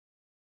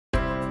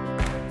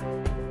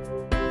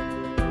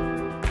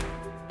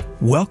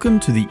Welcome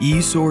to the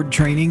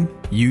e-SwordTraining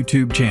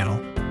YouTube channel.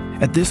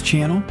 At this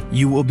channel,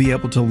 you will be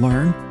able to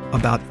learn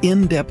about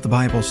in-depth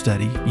Bible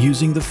study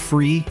using the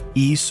free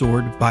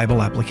e-Sword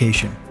Bible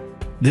application.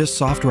 This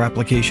software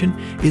application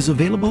is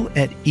available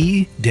at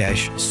e-sword.net.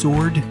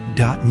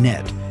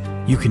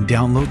 You can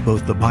download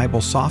both the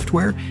Bible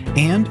software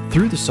and,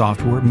 through the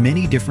software,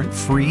 many different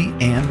free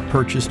and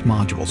purchased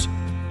modules.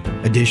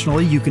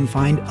 Additionally, you can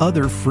find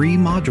other free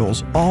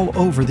modules all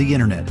over the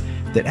internet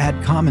that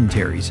add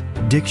commentaries,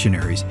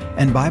 dictionaries,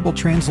 and Bible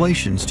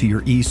translations to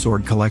your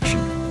e-Sword collection.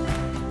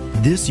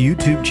 This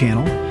YouTube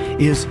channel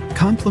is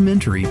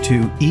complimentary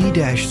to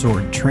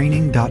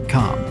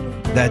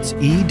e-SwordTraining.com. That's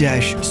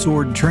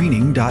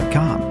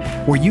e-SwordTraining.com,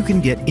 where you can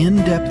get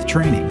in-depth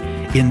training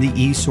in the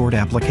e-Sword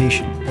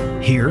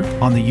application. Here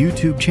on the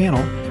YouTube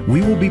channel,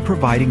 we will be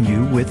providing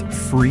you with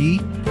free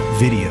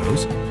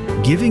videos,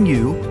 giving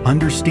you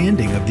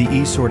understanding of the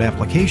e-Sword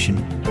application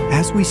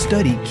as we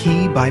study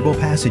key Bible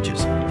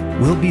passages.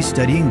 We'll be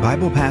studying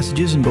Bible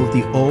passages in both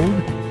the Old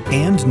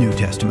and New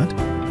Testament.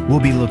 We'll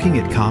be looking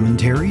at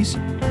commentaries,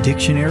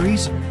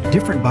 dictionaries,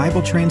 different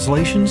Bible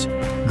translations,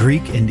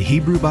 Greek and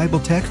Hebrew Bible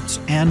texts,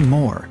 and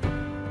more.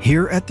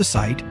 Here at the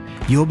site,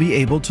 you'll be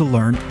able to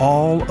learn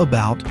all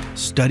about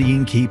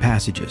studying key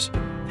passages.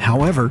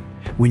 However,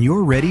 when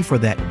you're ready for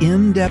that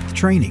in-depth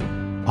training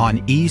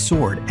on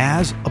e-Sword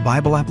as a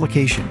Bible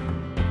application,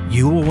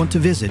 you will want to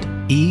visit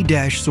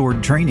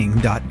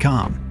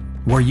e-SwordTraining.com,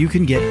 where you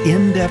can get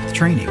in-depth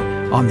training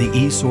on the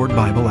e-Sword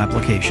Bible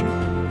application.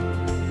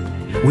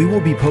 We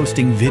will be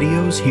posting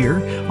videos here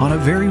on a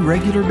very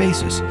regular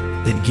basis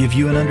that give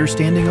you an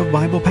understanding of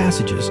Bible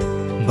passages,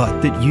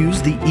 but that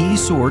use the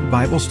e-Sword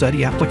Bible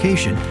study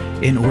application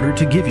in order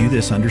to give you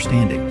this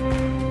understanding.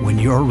 When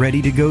you're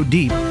ready to go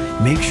deep,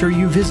 make sure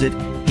you visit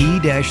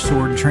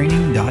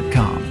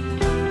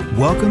e-SwordTraining.com.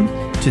 Welcome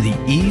to the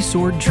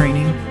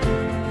e-SwordTraining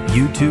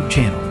YouTube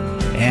channel,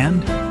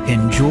 and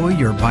enjoy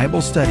your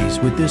Bible studies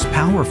with this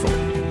powerful,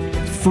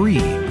 free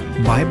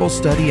Bible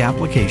study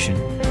application,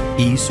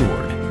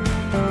 e-Sword.